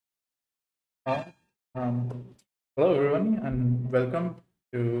Uh, Um, Hello, everyone, and welcome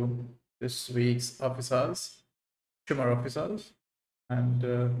to this week's Office Hours, Shimmer Office Hours. And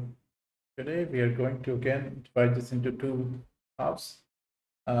today we are going to again divide this into two halves.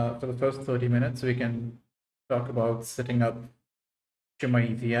 For the first 30 minutes, we can talk about setting up Shimmer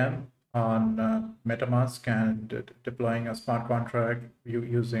EVM on MetaMask and deploying a smart contract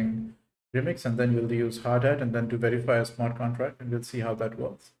using Remix, and then we'll use hard hat and then to verify a smart contract, and we'll see how that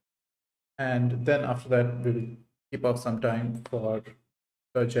works. And then after that, we'll keep off some time for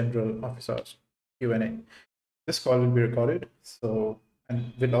the general officers Q&A. This call will be recorded, so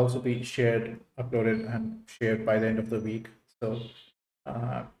and will also be shared, uploaded, and shared by the end of the week. So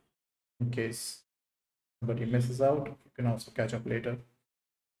uh, in case somebody misses out, you can also catch up later.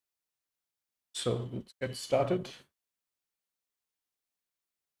 So let's get started.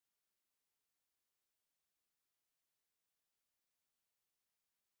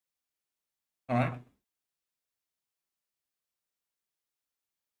 All right.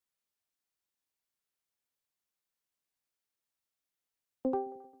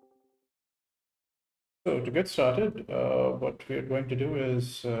 So to get started, what we're going to do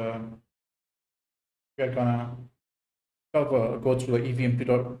is we're gonna go through the EVM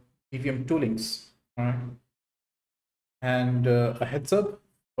toolings. All right. And a heads up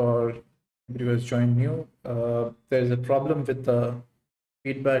for anybody who has joined new, there's a problem with the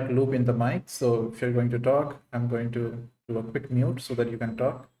feedback loop in the mic. So if you're going to talk, I'm going to do a quick mute so that you can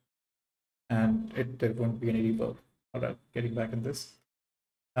talk and there won't be any reverb. All right, getting back in this.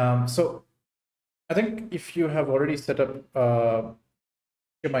 So I think if you have already set up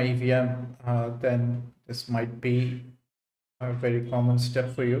Shimmer EVM, then this might be a very common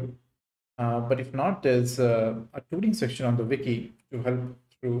step for you. But if not, there's a tooling section on the wiki to help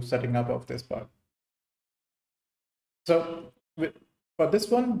through setting up of this part. So for this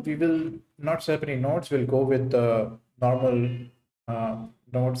one, we will not set up any nodes. We'll go with the normal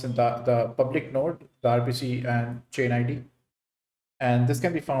nodes in the public node, the RPC and chain ID. And this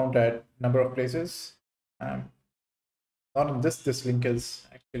can be found at number of places. Not on this link is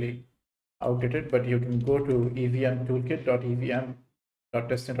actually outdated, but you can go to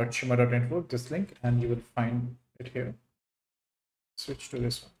evmtoolkit.evm.testnet.shimmer.info, this link, and you will find it here. Switch to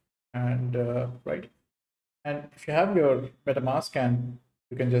this one. And right. And if you have your MetaMask and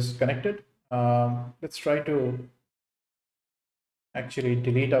you can just connect it, let's try to actually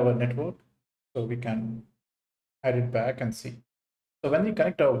delete our network so we can add it back and see. So when we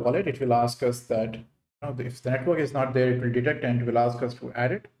connect our wallet, it will ask us that if the network is not there, it will detect and it will ask us to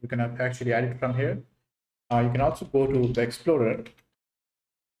add it. You can actually add it from here. You can also go to the Explorer,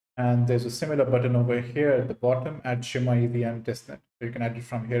 and there's a similar button over here at the bottom at Shimmer EVM testnet. So you can add it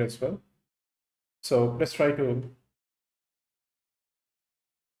from here as well. So let's try to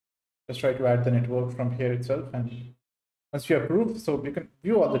add the network from here itself. And once you approve, so you can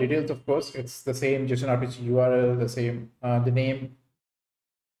view all the details, of course. It's the same JSON RPG URL, the same, the name.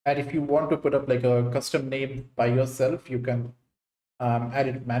 And if you want to put up like a custom name by yourself, you can add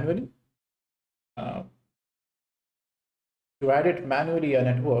it manually. To add it manually a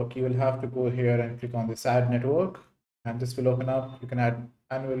network, you will have to go here and click on this add network, and this will open up. You can add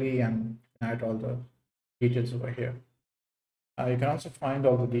manually and add all the details over here. You can also find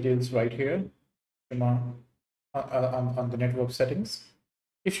all the details right here on the network settings.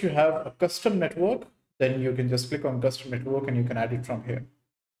 If you have a custom network, then you can just click on custom network and you can add it from here.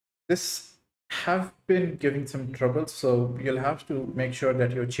 This have been giving some trouble, so you'll have to make sure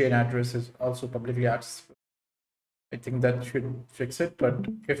that your chain address is also publicly accessible. I think that should fix it, but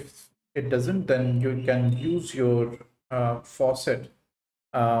if it doesn't, then you can use your faucet,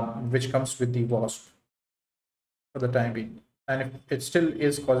 which comes with the WASP for the time being. And if it still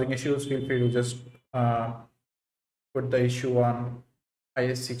is causing issues, feel free to just uh, put the issue on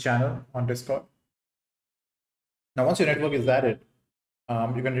ISC channel on Discord. Now, once your network is added,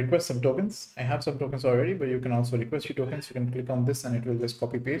 you can request some tokens. I have some tokens already, but you can also request your tokens. You can click on this and it will just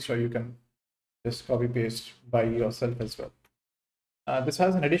copy paste, or you can just copy paste by yourself as well. This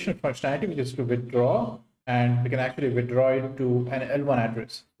has an additional functionality, which is to withdraw, and we can actually withdraw it to an L1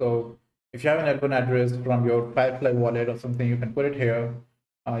 address. So if you have an L1 address from your Firefly wallet or something, you can put it here.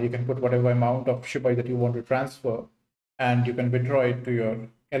 You can put whatever amount of Shiba that you want to transfer, and you can withdraw it to your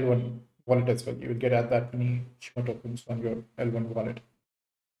L1 wallet as well. You will get that many Shiba tokens on your L1 wallet.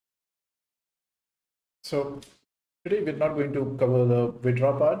 So today we're not going to cover the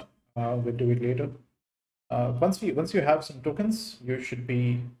withdraw part. We'll do it later. Once you have some tokens, you should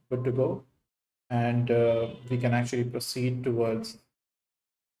be good to go, and we can actually proceed towards,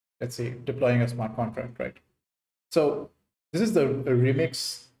 let's say, deploying a smart contract, right? So this is the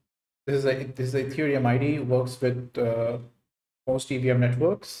remix This is a Ethereum ID, works with most EVM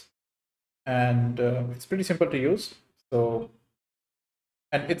networks, and it's pretty simple to use. So,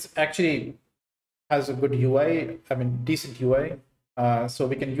 and it's actually has a good UI, I mean, decent UI. So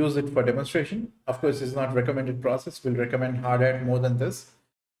we can use it for demonstration. Of course, it's not recommended process. We'll recommend hard hat more than this.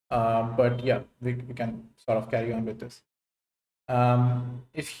 But yeah, we can sort of carry on with this.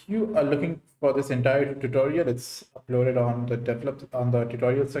 If you are looking for this entire tutorial, it's uploaded on the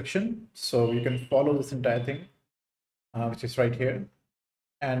tutorial section. So you can follow this entire thing, which is right here.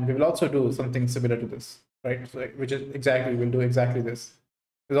 And we will also do something similar to this, right? So, which is exactly, we'll do exactly this.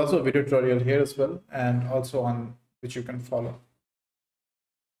 There's also a video tutorial here as well, and also on which you can follow.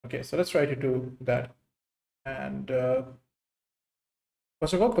 Okay, so let's try to do that. And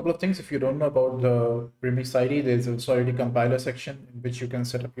first of all, a couple of things. If you don't know about the Remix ID, there's also already compiler section in which you can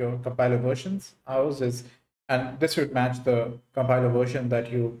set up your compiler versions. Ours is, and this would match the compiler version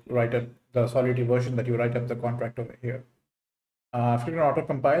that you write up, the Solidity version that you write up the contract over here. If you're going to auto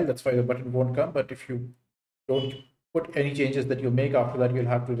compile, that's why the button won't come. But if you don't put any changes that you make after that, you'll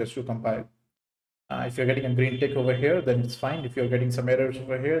have to just to compile. If you're getting a green tick over here, then it's fine. If you're getting some errors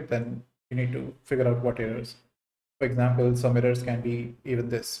over here, then you need to figure out what errors. For example, some errors can be even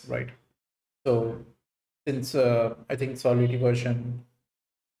this, right? So since I think Solidity version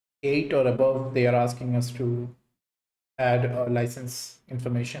 8 or above, they are asking us to add license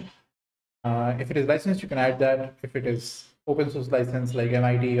information. If it is licensed, you can add that. If it is open source license like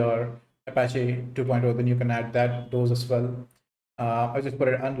MIT or Apache 2.0, then you can add those as well. I just put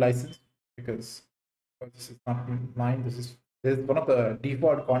it unlicensed because this is not mine. This is one of the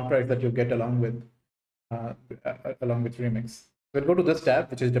default contracts that you get along with Remix. We'll go to this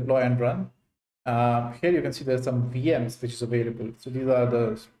tab, which is deploy and run. Here you can see there's some VMs which is available. So these are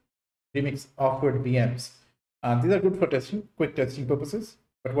the Remix offered VMs. These are good for testing, quick testing purposes.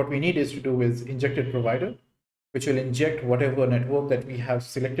 But what we need is to do is injected provider, which will inject whatever network that we have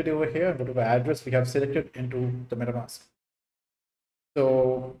selected over here, whatever address we have selected into the MetaMask.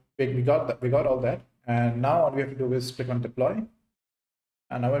 So we got that, we got all that. And now all we have to do is click on deploy.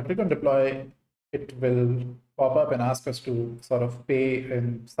 And now when I click on deploy, it will pop up and ask us to sort of pay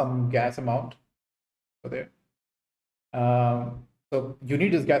in some gas amount. So there. So you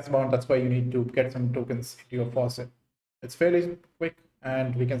need this gas amount. That's why you need to get some tokens into your faucet. It's fairly quick,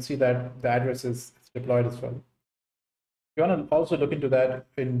 and we can see that the address is deployed as well. If you want to also look into that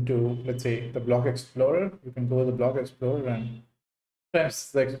into, let's say, the Block Explorer, you can go to the Block Explorer, and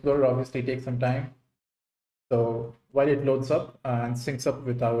sometimes the Explorer obviously takes some time. So while it loads up and syncs up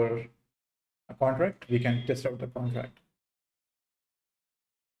with our contract, we can test out the contract.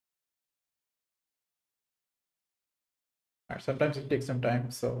 Sometimes it takes some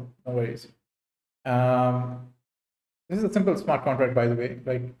time, so no worries. This is a simple smart contract, by the way.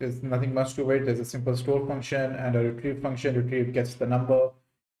 Like, there's nothing much to it. There's a simple store function and a retrieve function. Retrieve gets the number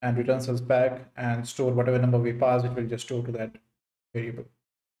and returns us back, and store whatever number we pass, it will just store to that variable.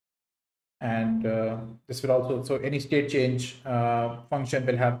 And this will also, so any state change function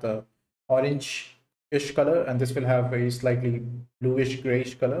will have the orange-ish color, and this will have a slightly bluish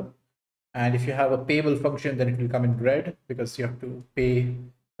grayish color. And if you have a payable function, then it will come in red because you have to pay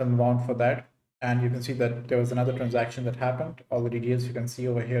some amount for that. And you can see that there was another transaction that happened. All the details you can see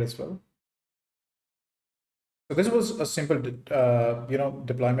over here as well. So this was a simple,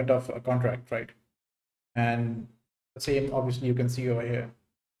 deployment of a contract, right? And the same, obviously, you can see over here.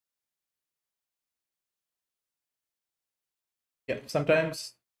 Yeah,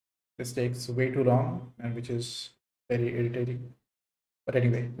 sometimes this takes way too long, and which is very irritating. But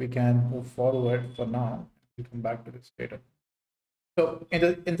anyway, we can move forward for now. We'll come back to this later. So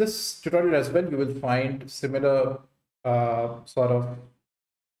in this tutorial as well, you will find similar sort of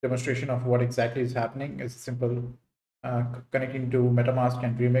demonstration of what exactly is happening. It's simple connecting to MetaMask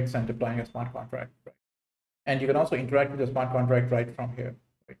and Remix and deploying a smart contract. Right? And you can also interact with the smart contract right from here.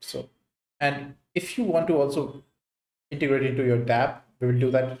 Right? So, and if you want to also integrate into your dApp, we will do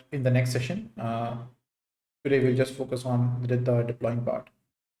that in the next session. Today we'll just focus on the deploying part.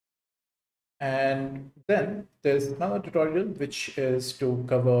 And then there's another tutorial which is to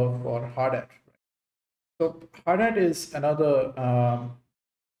cover for hard hat. So hard hat is another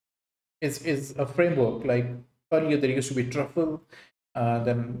is a framework. Like earlier there used to be truffle,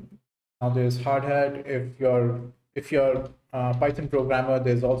 then now there's hard hat. If you're a Python programmer,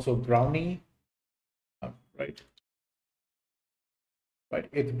 there's also brownie, right? Right,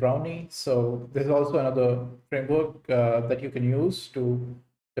 it's brownie. So there's also another framework that you can use to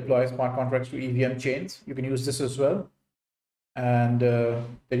deploy smart contracts to EVM chains. You can use this as well. And there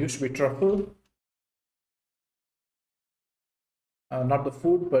used to be truffle. not the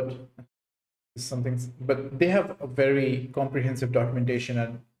food, but something. But they have a very comprehensive documentation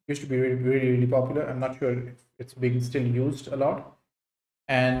and used to be really popular. I'm not sure if it's being still used a lot.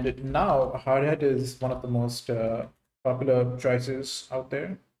 And now hard hat is one of the most popular choices out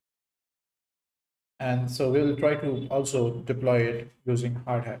there. And so we'll try to also deploy it using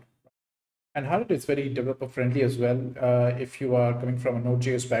hard hat. And hard hat is very developer friendly as well. If you are coming from a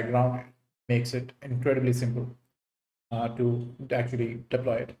Node.js background, it makes it incredibly simple to actually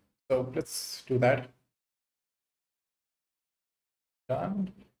deploy it. So let's do that.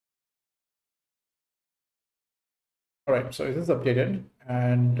 Done. All right, so it is updated,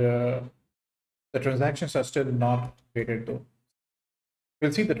 and the transactions are still not updated though.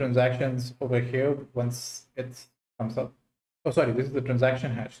 We'll see the transactions over here once it comes up. Oh, sorry, this is the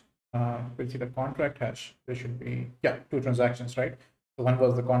transaction hash. We'll see the contract hash. There should be, yeah, two transactions, right? So one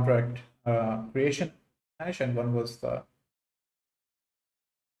was the contract creation hash, and one was the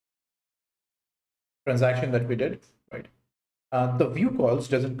transaction that we did, right? The view calls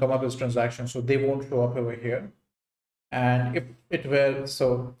doesn't come up as transactions, so they won't show up over here. And if it were,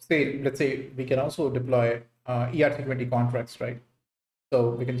 so say, let's say we can also deploy ERC20 contracts, right?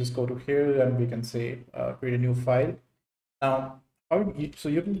 So we can just go to here and we can say create a new file. Now, so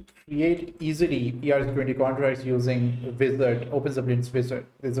you can create easily ERC20 contracts using Wizard, OpenSublin's Wizard.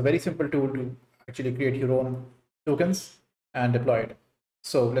 It's a very simple tool to actually create your own tokens and deploy it.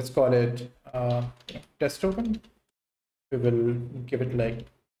 So let's call it test token. We will give it like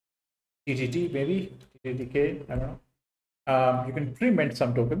TGT, maybe TGTK, I don't know. You can pre-mint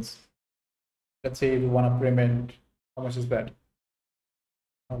some tokens. Let's say we want to pre-mint, how much is that?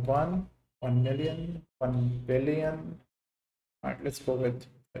 1 million, 1 billion. All right, let's go with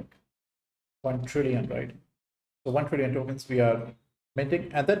like 1 trillion, right? So 1 trillion tokens we are minting,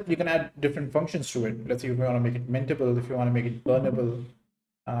 and then you can add different functions to it. Let's say if you want to make it mintable, if you want to make it burnable,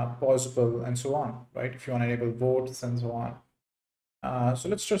 pausable, and so on, right? If you want to enable votes and so on. So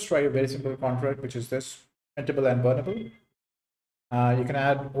let's just try a very simple contract, which is this, mintable and burnable. You can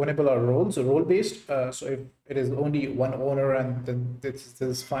add ownable or roles, role-based. So if it is only one owner, and then this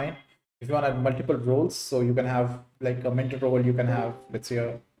is fine. If you want to add multiple roles, so you can have like a mentor role, you can have, let's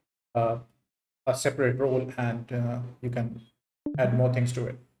say, a separate role, and you can add more things to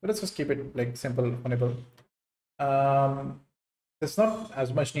it. But let's just keep it like simple, ownable. It's not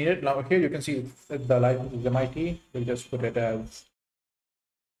as much needed. Now here you can see the license is MIT. We'll just put it as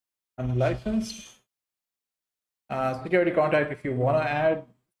unlicensed. Security contact, if you want to add,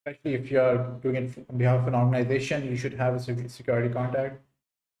 especially if you're doing it on behalf of an organization, you should have a security contact.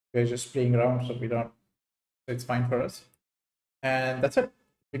 We're just playing around, so we don't, so it's fine for us. And that's it.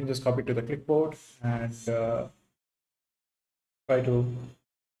 You can just copy it to the clipboard and try to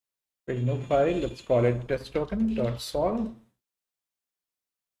create a new file. Let's call it testtoken.sol.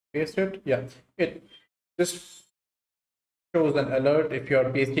 Paste it. Yeah, it just shows an alert if you're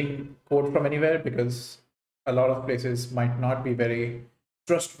pasting code from anywhere, because a lot of places might not be very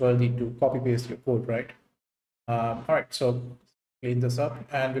trustworthy to copy paste your code, right? All right, so clean this up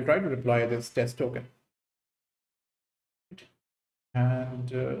and we'll try to deploy this test token.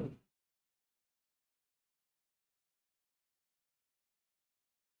 And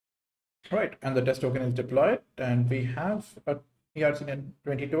all right, and the test token is deployed, and we have a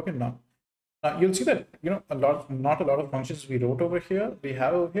ERC20 token now. You'll see that, you know, not a lot of functions we wrote over here, we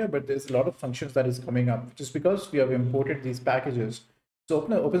have over here, but there's a lot of functions that is coming up just because we have imported these packages. So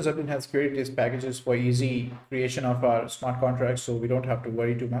OpenSublin has created these packages for easy creation of our smart contracts, so we don't have to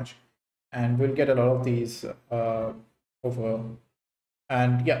worry too much. And we'll get a lot of these over.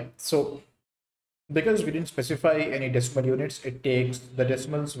 And yeah, so because we didn't specify any decimal units, it takes the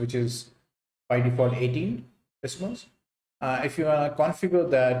decimals, which is by default 18 decimals. If you want to configure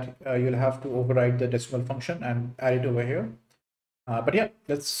that, you'll have to override the decimal function and add it over here. But yeah,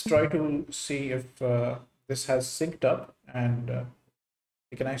 let's try to see if this has synced up, and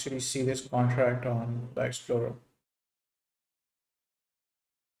you can actually see this contract on the Explorer.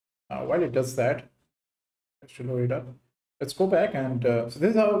 While it does that, let's load it up. Let's go back, and so this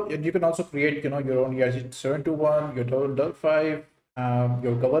is how you can also create, you know, your own ERC721, your DL5,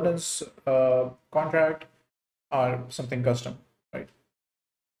 your governance contract, or something custom, right?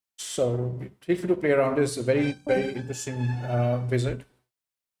 So feel free to play around. This is a very interesting wizard.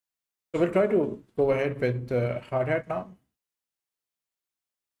 So we'll try to go ahead with hard hat now.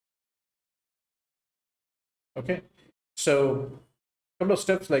 Okay, so a couple of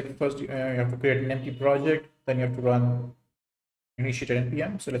steps, like first you have to create an empty project, then you have to run initiate an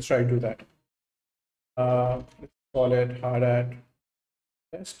npm. So let's try to do that. Let's call it hard hat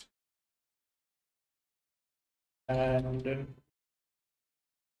test, and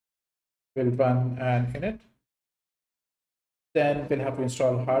We'll run an init. Then we'll have to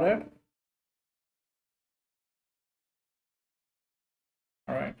install hardware.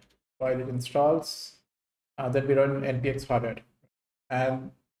 All right. While it installs, then we run npx hardware.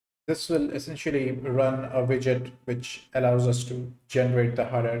 And this will essentially run a widget which allows us to generate the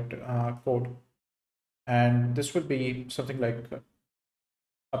hardware code. And this will be something like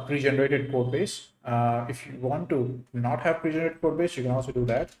a pre-generated code base. If you want to not have pre-generated code base, you can also do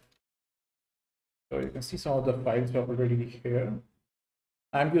that. So you can see some of the files are already here.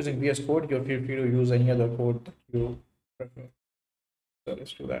 I'm using VS Code. You feel free to use any other code that you prefer. So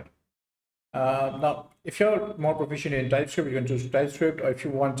let's do that. Now, if you're more proficient in TypeScript, you can choose TypeScript, or if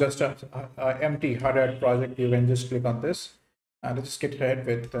you want just a empty hardware project, you can just click on this. And let's just get ahead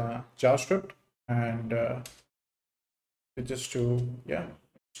with JavaScript and just to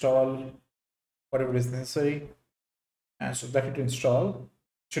install whatever is necessary. And so that it install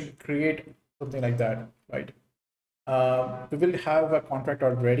should create something like that, right? We will have a contract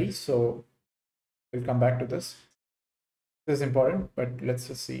already, so we'll come back to this. This is important, but let's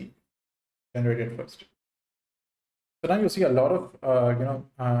just see generate it first. So now you'll see a lot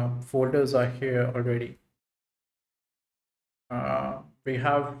of folders are here already. We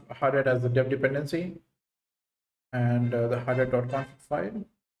have hardware as the dev dependency and the hardware.config file.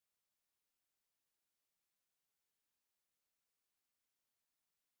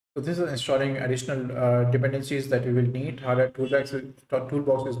 So this is installing additional dependencies that we will need. Hardware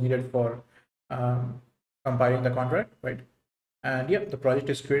toolbox is needed for compiling the contract, right? And yep, the project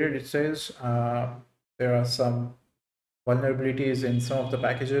is created. It says there are some vulnerabilities in some of the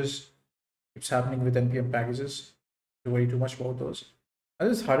packages. It's happening with npm packages. Don't worry too much about those. And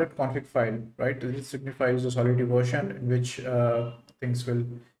this hardware config file, right? This signifies the solidity version in which things will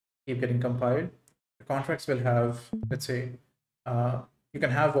keep getting compiled. The contracts will have, let's say, you can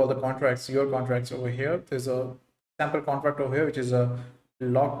have all the contracts, your contracts over here. There's a sample contract over here, which is a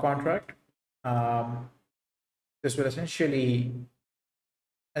lock contract. This will essentially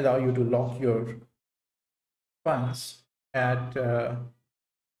allow you to lock your funds at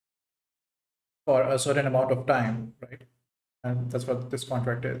for a certain amount of time, right? And that's what this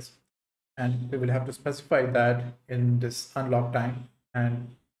contract is. And we will have to specify that in this unlock time,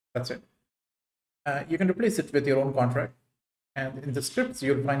 and that's it. You can replace it with your own contract. And in the scripts,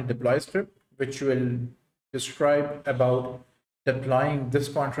 you'll find a deploy script, which will describe about deploying this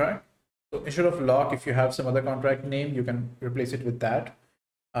contract. So instead of lock, if you have some other contract name, you can replace it with that.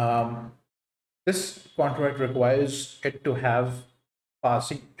 This contract requires it to have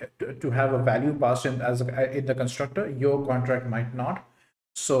passing to have a value passed in as in the constructor. Your contract might not,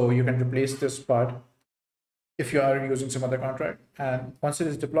 so you can replace this part if you are using some other contract. And once it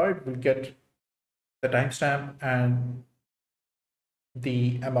is deployed, we'll get the timestamp and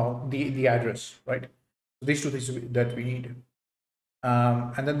the amount, the address, right? So these two things that we need.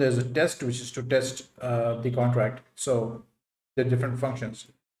 And then there's a test, which is to test the contract. So the different functions.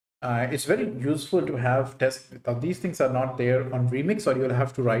 It's very useful to have tests. These things are not there on Remix, or you'll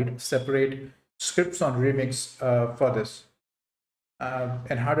have to write separate scripts on Remix for this.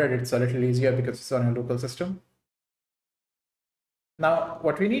 And hardware, it's a little easier because it's on a local system. Now,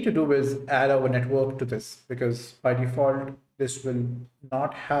 what we need to do is add our network to this, because by default, this will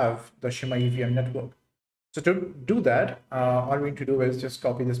not have the Shimmer EVM network. So to do that, all we need to do is just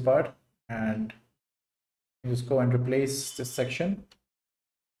copy this part and just go and replace this section.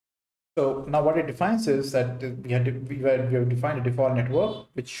 So now what it defines is that we have defined a default network,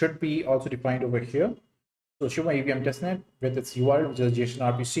 which should be also defined over here. So Shimmer EVM testnet with its URL, which is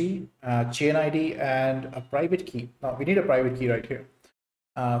JSON RPC, chain ID, and a private key. Now we need a private key right here.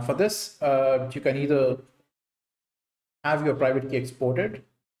 For this, you can either have your private key exported.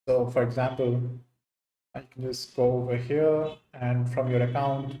 So for example, I can just go over here, and from your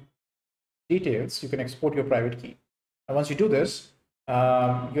account details, you can export your private key. And once you do this,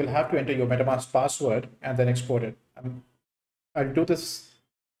 you'll have to enter your MetaMask password and then export it. I'll do this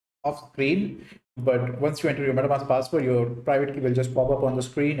off screen, but once you enter your MetaMask password, your private key will just pop up on the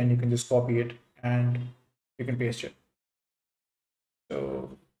screen, and you can just copy it and you can paste it. So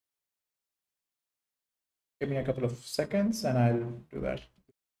give me a couple of seconds and I'll do that.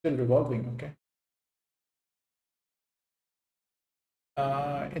 Still revolving, okay.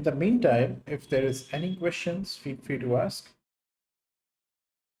 In the meantime, if there is any questions, feel free to ask.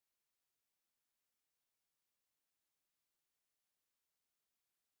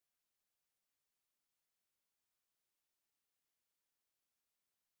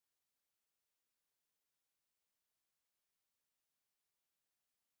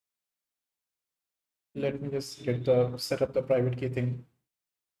 Let me just get the set up the private key thing.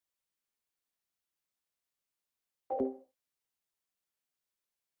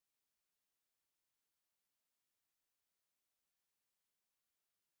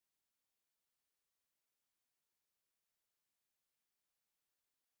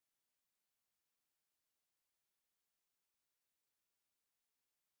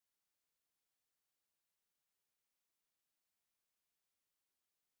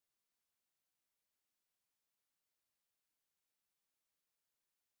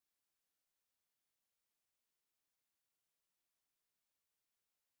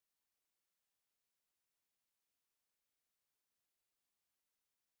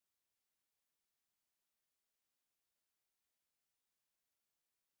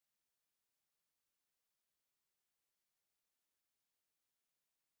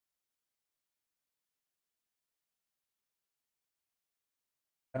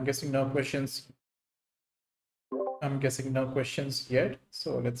 I'm guessing no questions. I'm guessing no questions yet.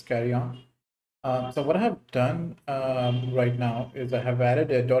 So let's carry on. So what I have done right now is I have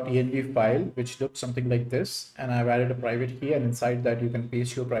added a .env file which looks something like this, and I've added a private key, and inside that you can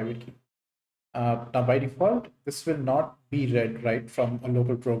paste your private key. Now by default, this will not be read right from a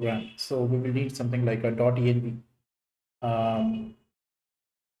local program. So we will need something like a .env. I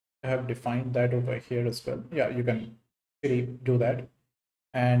have defined that over here as well. Yeah, you can really do that.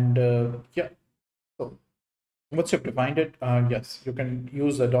 And yeah, so once you've defined it, yes, you can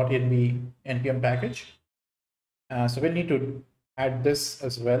use the .env npm package. So we'll need to add this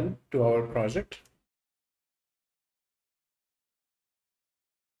as well to our project.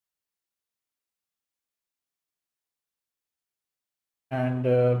 And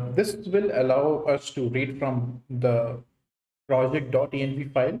this will allow us to read from the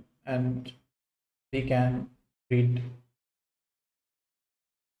project.env file, and we can read.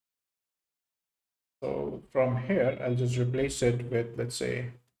 So from here, I'll just replace it with, let's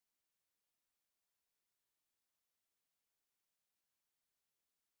say,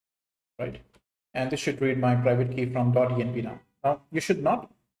 right? And this should read my private key from .env now. Now, you should not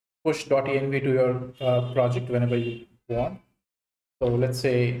push .env to your project whenever you want. So let's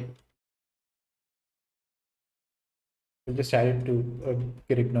say we'll just add it to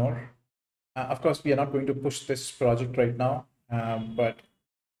git ignore. Of course, we are not going to push this project right now, but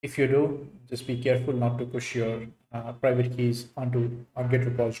if you do, just be careful not to push your private keys onto our Git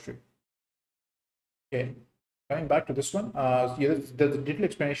repository. Okay, coming back to this one, there's a detailed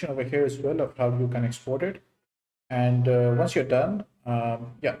explanation over here as well of how you can export it. And once you're done,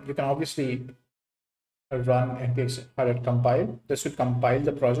 yeah, you can obviously run npx pilot compile. This will compile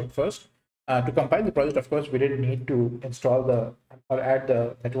the project first. To compile the project, of course, we didn't need to install the or add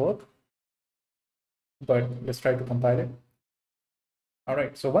the network, but let's try to compile it. All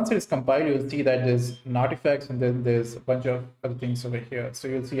right, so once it is compiled, you'll see that there's an artifacts and then there's a bunch of other things over here. So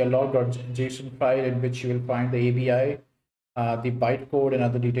you'll see a log.json file in which you will find the ABI, the bytecode and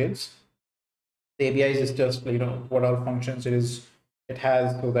other details. The ABI is just, what all functions it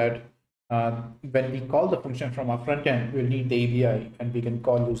has, so that when we call the function from our front end, we'll need the ABI and we can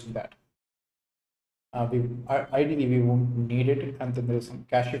call using that. Ideally, we won't need it. And then there's some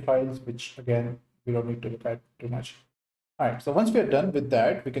cache files, which again, we don't need to look at too much. All right, so once we are done with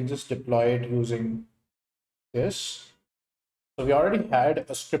that, we can just deploy it using this. So we already had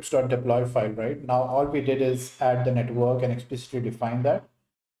a scripts.deploy file, right? Now all we did is add the network and explicitly define that.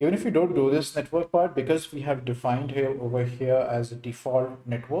 Even if you don't do this network part, because we have defined here over here as a default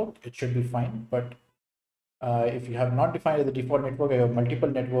network, it should be fine. But if you have not defined as a default network, you have multiple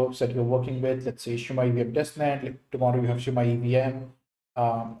networks that you're working with, let's say Shimmer EVM testnet, like tomorrow you have Shimmer EVM,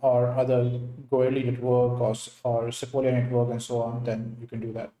 or other Goerli network or Sepolia network and so on, then you can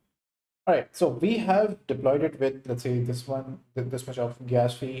do that. All right, so we have deployed it with, let's say, this one, this much of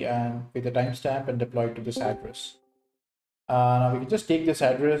gas fee and with a timestamp and deploy it to this address. Now we can just take this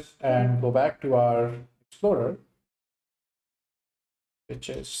address and go back to our Explorer, which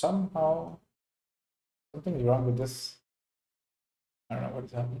is somehow, something is wrong with this. I don't know what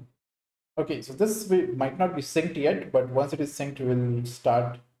is happening. Okay, so this might not be synced yet, but once it is synced, we'll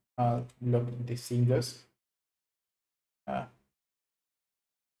start seeing this.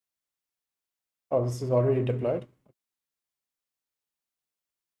 Oh, this is already deployed.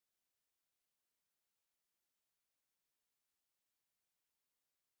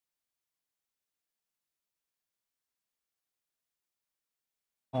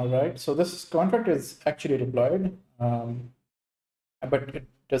 All right, so this contract is actually deployed, but it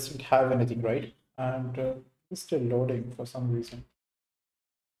doesn't have anything, right? And it's still loading for some reason.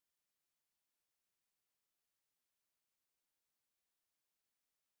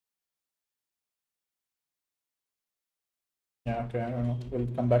 Yeah, okay, I don't know. We'll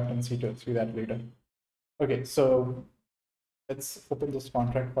come back and see that later. Okay, so let's open this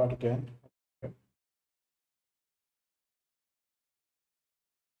contract part again. Okay.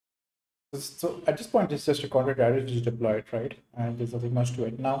 So at this point, it's just a contract address which is deployed, right? And there's nothing much to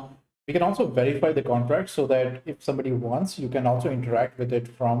it. Now, we can also verify the contract so that if somebody wants, you can also interact with it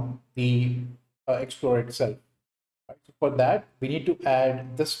from the Explorer itself. Right? So for that, we need to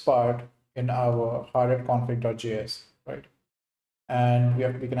add this part in our hard@config.js, right? And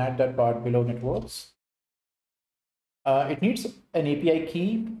we can add that part below networks. It needs an API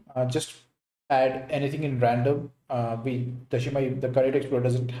key. Just add anything in random. The current Explorer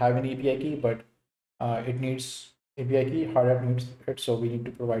doesn't have an API key, but it needs API key. Hard needs it, so we need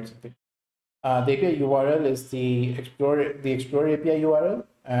to provide something. The API URL is the Explorer API URL,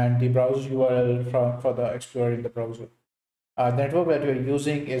 and the browser URL for the Explorer in the browser. The network that we're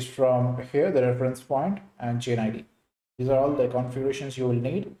using is from here, the reference point and chain ID. These are all the configurations you will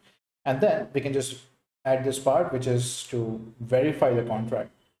need. And then we can just add this part, which is to verify the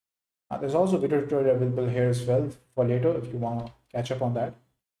contract. There's also a video tutorial available here as well for later if you want to catch up on that.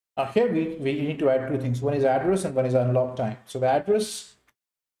 Here we need to add two things. One is address and one is unlock time. So the address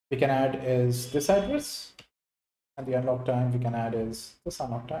we can add is this address, and the unlock time we can add is this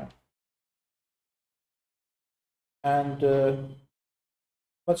unlock time. And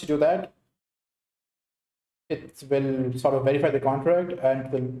once you do that, it will sort of verify the contract,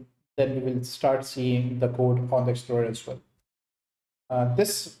 and then we will start seeing the code on the Explorer as well.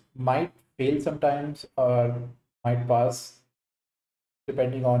 This might fail sometimes or might pass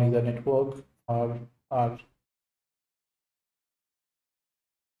depending on either network or or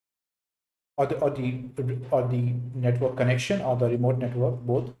the network connection or the remote network,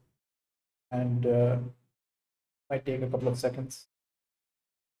 both, and might take a couple of seconds.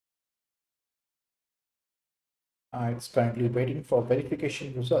 It's currently waiting for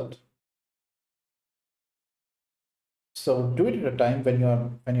verification result. So do it at a time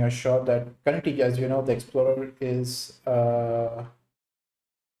when you're sure that currently, as you know, the Explorer is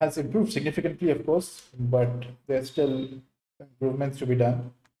has improved significantly, of course, but there's still improvements to be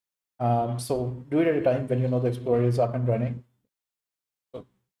done. So do it at a time when you know the Explorer is up and running. So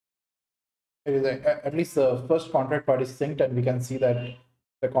it is at least the first contract part is synced, and we can see that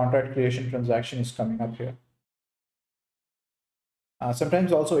the contract creation transaction is coming up here.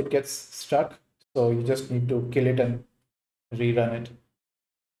 Sometimes also it gets stuck, so you just need to kill it and rerun it.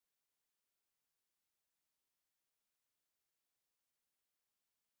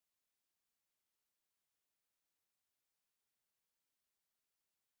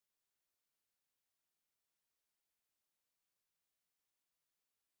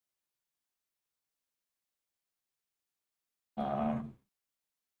 Um,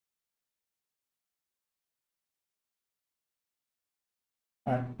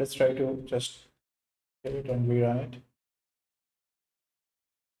 and let's try to just kill it and rerun it.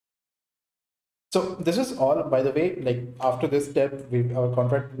 So this is all, by the way, like after this step, our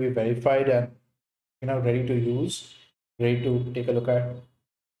contract will be verified and ready to use, ready to take a look at.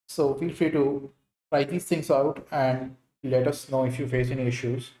 So feel free to try these things out and let us know if you face any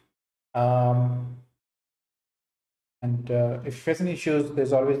issues. Um, and if you face any issues,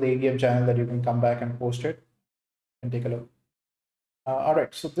 there's always the AVM channel that you can come back and post it and take a look. All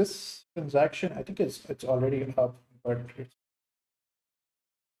right, so this transaction, I think it's already up, but it's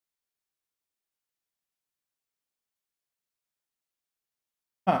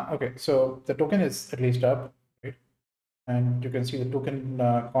okay. So the token is at least up, right? And you can see the token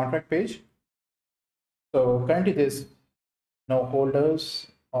contract page. So currently there's no holders,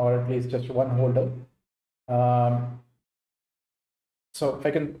 or at least just one holder. Um, so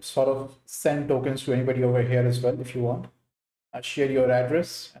I can sort of send tokens to anybody over here as well if you want. Share your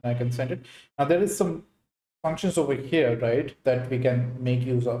address and I can send it. Now there is some functions over here, right, that we can make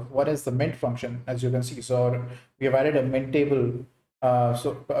use of. What is the mint function? As you can see, so we have added a mint table. We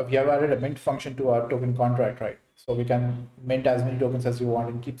have added a mint function to our token contract, right? So we can mint as many tokens as you want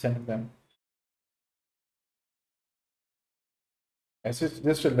and keep sending them.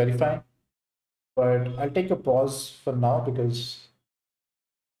 This will verify, but I'll take a pause for now because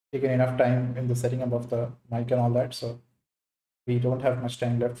taken enough time in the setting up of the mic and all that. So we don't have much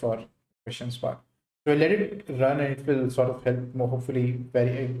time left for questions part. So we'll let it run and it will sort of help more hopefully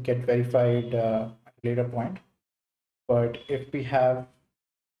get verified at a later point. But if we have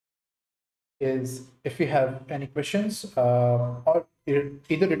any questions or either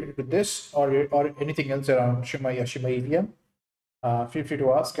related to this or anything else around Shimmer EVM, feel free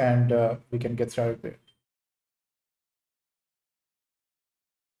to ask and we can get started there.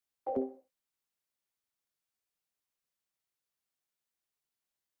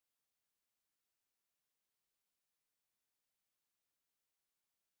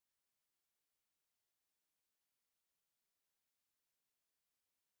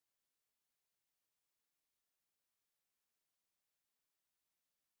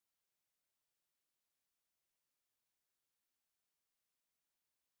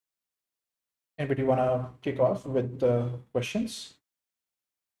 Anybody want to kick off with the questions?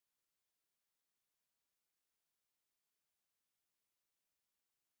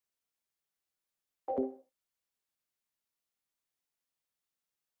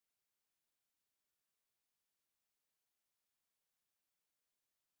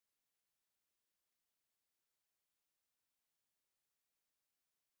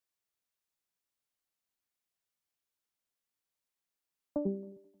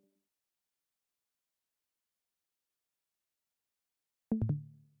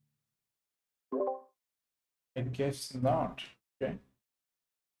 I guess not. Okay.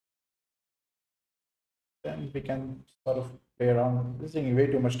 Then we can sort of play around. This is taking way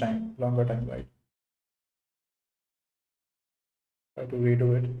too much time, longer time, right? Try to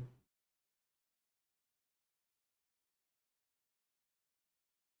redo it.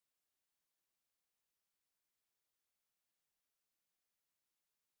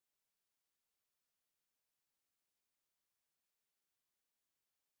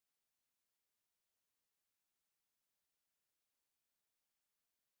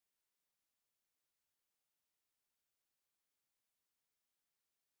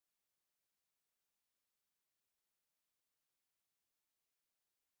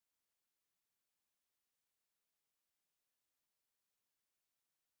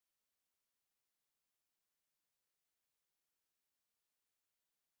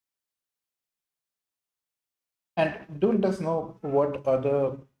 And do let us know what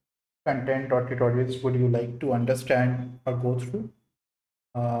other content or tutorials would you like to understand or go through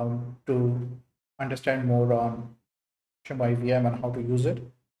to understand more on Shimmer EVM and how to use it.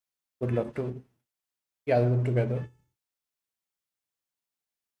 Would love to gather them together.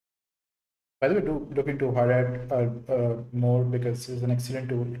 By the way, do look into Hard more because it's an excellent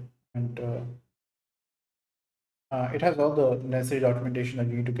tool and it has all the necessary documentation that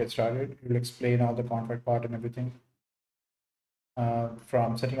you need to get started. It will explain all the contract part and everything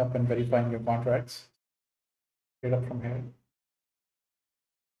from setting up and verifying your contracts straight up from here.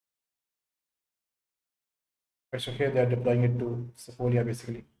 Right, so here they are deploying it to Sequoia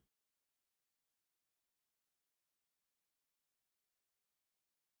basically.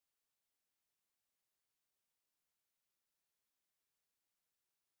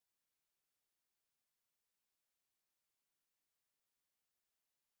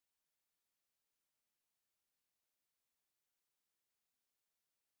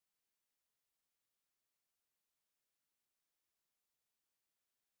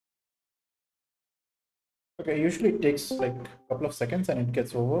 Okay, usually it takes like a couple of seconds and it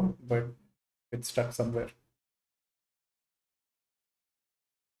gets over, but it's stuck somewhere.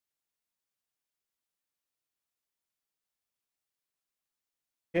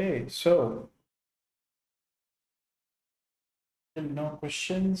 Okay, so no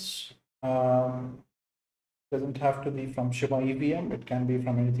questions. Doesn't have to be from Shimmer EVM. It can be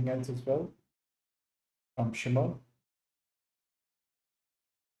from anything else as well. From Shimmer.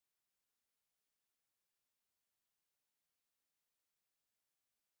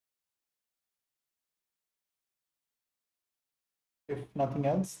 If nothing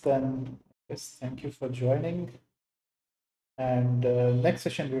else, then yes, thank you for joining. And next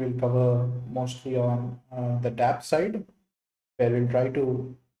session we will cover mostly on the dApp side, where we'll try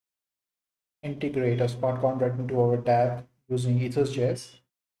to integrate a smart contract into our dApp using Ethers.js.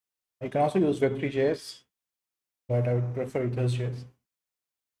 You can also use Web3.js, but I would prefer Ethers.js.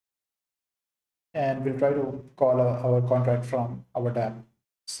 And we'll try to call our contract from our dApp.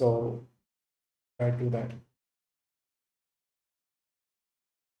 So try to do that.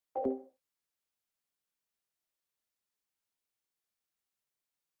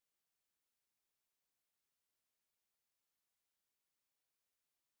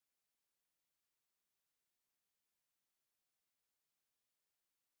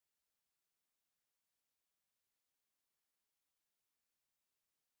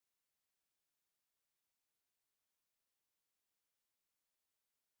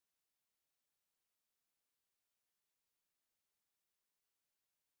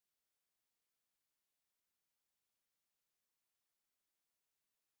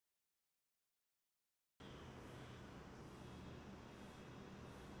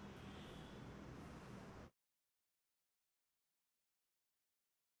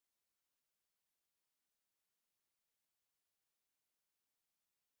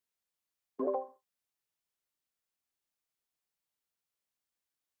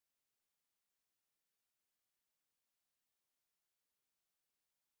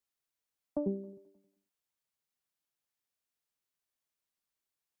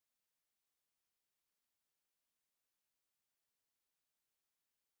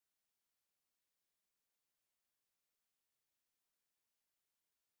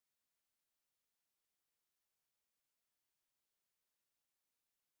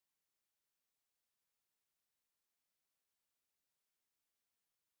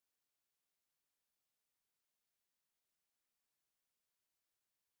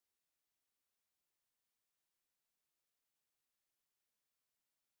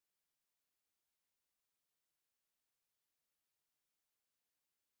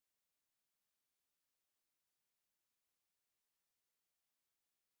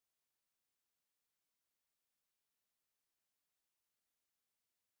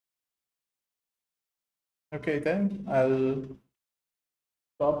 Okay, then I'll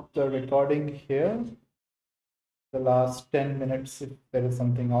stop the recording here. The last 10 minutes, if there is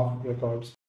something off records.